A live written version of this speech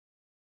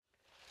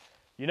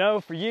You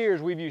know, for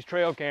years we've used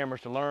trail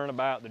cameras to learn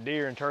about the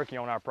deer and turkey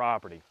on our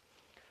property.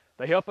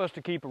 They help us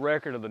to keep a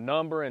record of the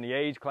number and the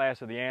age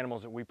class of the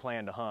animals that we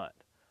plan to hunt.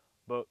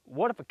 But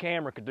what if a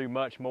camera could do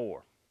much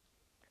more?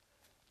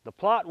 The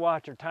Plot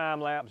Watcher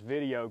time-lapse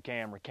video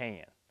camera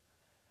can.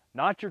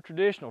 Not your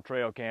traditional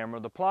trail camera,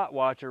 the Plot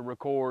Watcher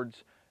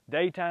records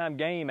daytime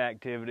game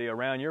activity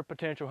around your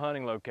potential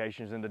hunting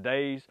locations in the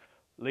days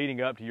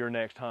leading up to your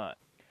next hunt.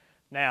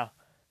 Now,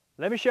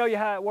 let me show you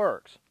how it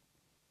works.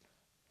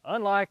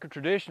 Unlike a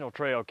traditional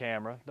trail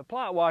camera, the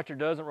Plot Watcher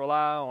doesn't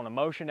rely on a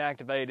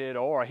motion-activated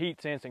or a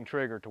heat-sensing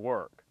trigger to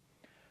work.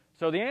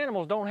 So the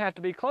animals don't have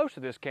to be close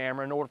to this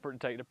camera in order for it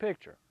to take the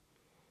picture.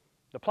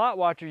 The Plot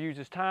Watcher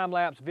uses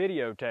time-lapse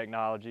video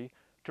technology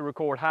to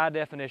record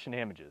high-definition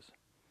images.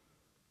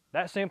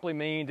 That simply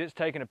means it's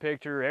taking a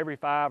picture every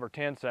 5 or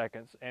 10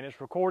 seconds and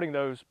it's recording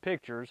those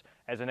pictures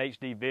as an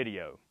HD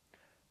video.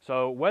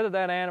 So whether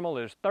that animal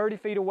is 30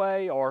 feet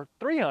away or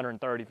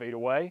 330 feet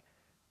away,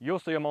 you'll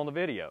see them on the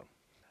video.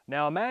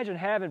 Now imagine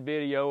having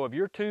video of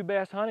your 2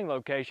 best hunting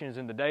locations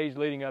in the days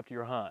leading up to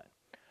your hunt.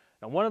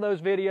 Now one of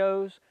those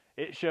videos,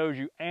 it shows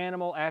you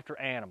animal after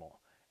animal,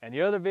 and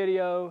the other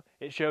video,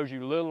 it shows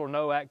you little or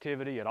no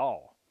activity at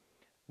all.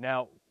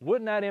 Now,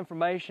 wouldn't that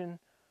information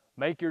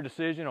make your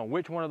decision on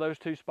which one of those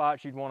 2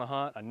 spots you'd want to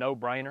hunt a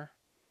no-brainer?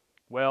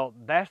 Well,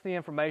 that's the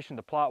information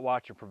the Plot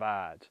Watcher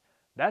provides.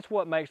 That's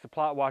what makes the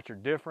Plot Watcher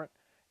different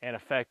and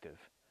effective.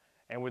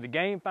 And with the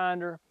Game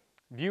Finder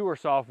viewer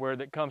software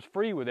that comes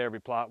free with every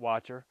Plot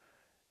Watcher,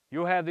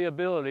 you'll have the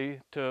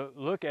ability to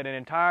look at an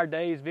entire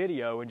day's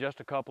video in just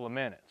a couple of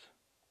minutes.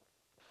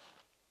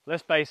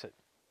 Let's face it,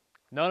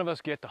 none of us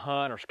get to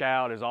hunt or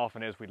scout as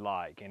often as we'd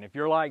like, and if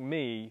you're like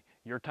me,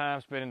 your time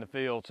spent in the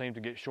field seems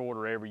to get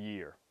shorter every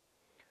year.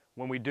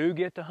 When we do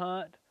get to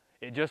hunt,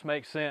 it just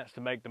makes sense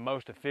to make the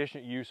most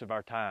efficient use of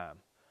our time.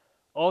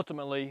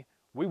 Ultimately,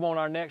 we want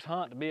our next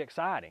hunt to be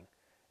exciting,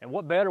 and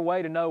what better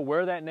way to know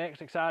where that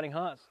next exciting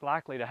hunt's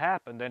likely to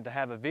happen than to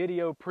have a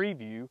video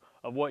preview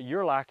of what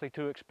you're likely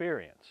to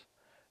experience.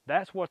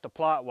 That's what the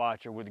Plot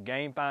Watcher with the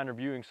Game Finder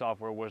viewing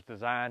software was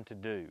designed to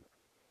do.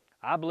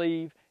 I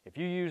believe if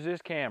you use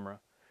this camera,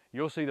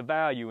 you'll see the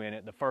value in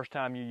it the first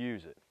time you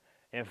use it.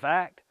 In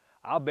fact,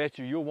 I'll bet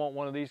you'll want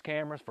one of these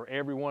cameras for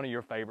every one of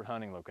your favorite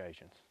hunting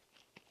locations.